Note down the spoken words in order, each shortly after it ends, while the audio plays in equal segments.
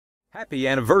Happy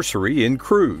anniversary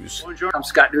InCruises. Bonjour, I'm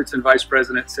Scott Knudsen, Vice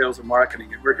President, Sales and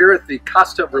Marketing, and we're here at the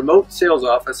Costa remote sales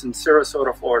office in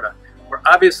Sarasota, Florida, where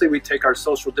obviously we take our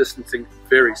social distancing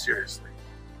very seriously.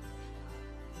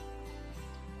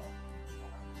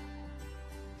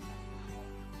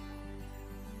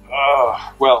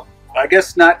 Well, I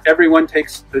guess not everyone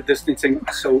takes the distancing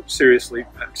so seriously.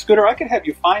 Scooter, I could have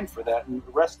you fined for that and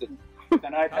arrested.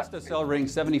 Costa celebrating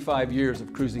 75 years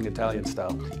of cruising Italian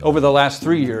style. Over the last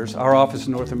 3 years, our office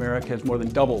in North America has more than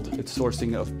doubled its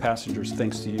sourcing of passengers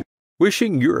thanks to you.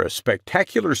 Wishing you a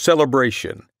spectacular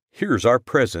celebration. Here's our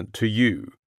present to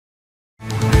you. Take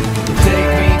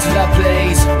me to that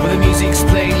place where the music's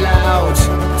played loud.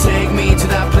 Take me to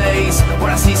that place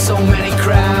where I see so many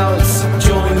crowds.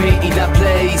 Join me in that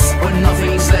place where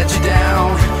nothing's let you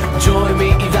down. Join me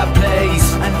in that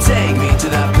place and take me to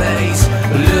that place.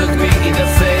 Look me in the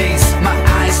face, my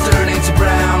eyes turn into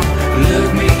brown.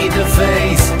 Look me in the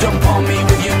face, jump on me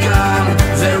with your gun.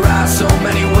 There are so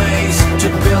many ways to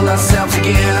build ourselves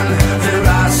again. There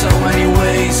are so many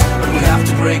ways, but we have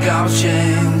to break our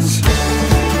chains.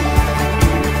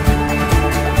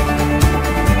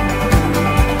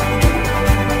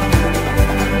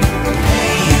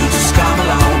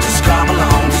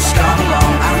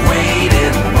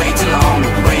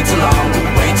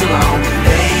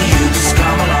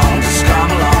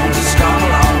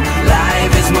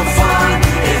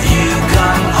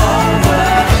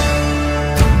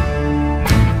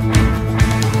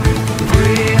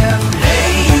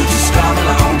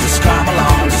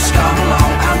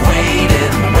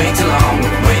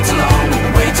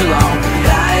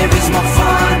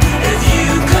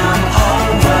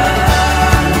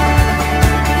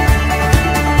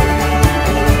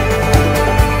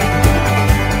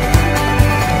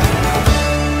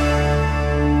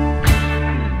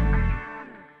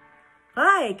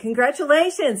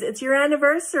 Congratulations, it's your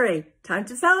anniversary. Time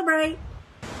to celebrate.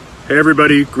 Hey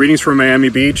everybody, greetings from Miami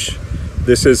Beach.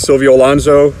 This is Silvio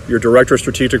Alonso, your Director of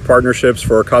Strategic Partnerships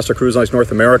for Costa Cruise Lines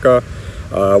North America.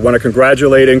 I want to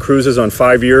congratulate InCruises on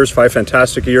 5 years, 5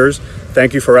 fantastic years.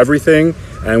 Thank you for everything,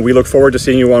 and we look forward to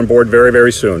seeing you on board very,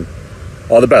 very soon.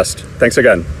 All the best. Thanks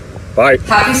again. Bye.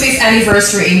 Happy 5th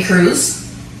anniversary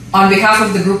InCruise. On behalf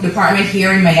of the group department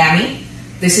here in Miami,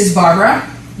 this is Barbara.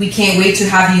 We can't wait to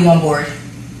have you on board.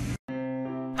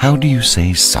 How do you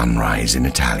say sunrise in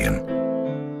Italian?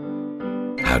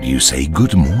 How do you say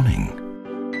good morning?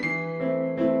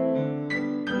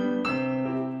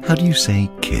 How do you say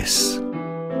kiss?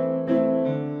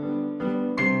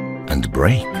 And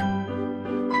break?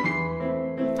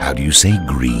 How do you say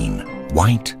green,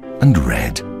 white and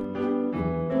red?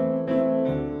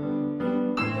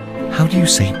 How do you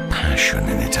say passion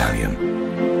in Italian?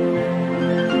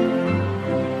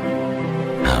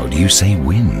 How do you say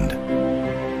wind?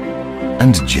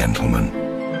 And gentlemen?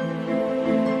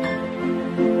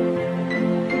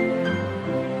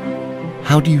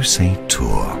 How do you say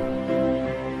tour?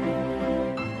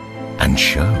 And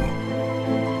show?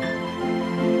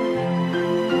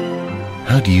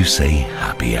 How do you say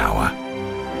happy hour?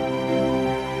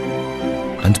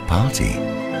 And party?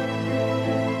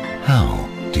 How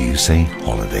do you say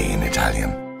holiday in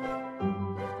Italian?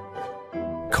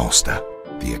 Costa,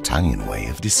 the Italian way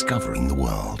of discovering the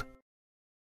world.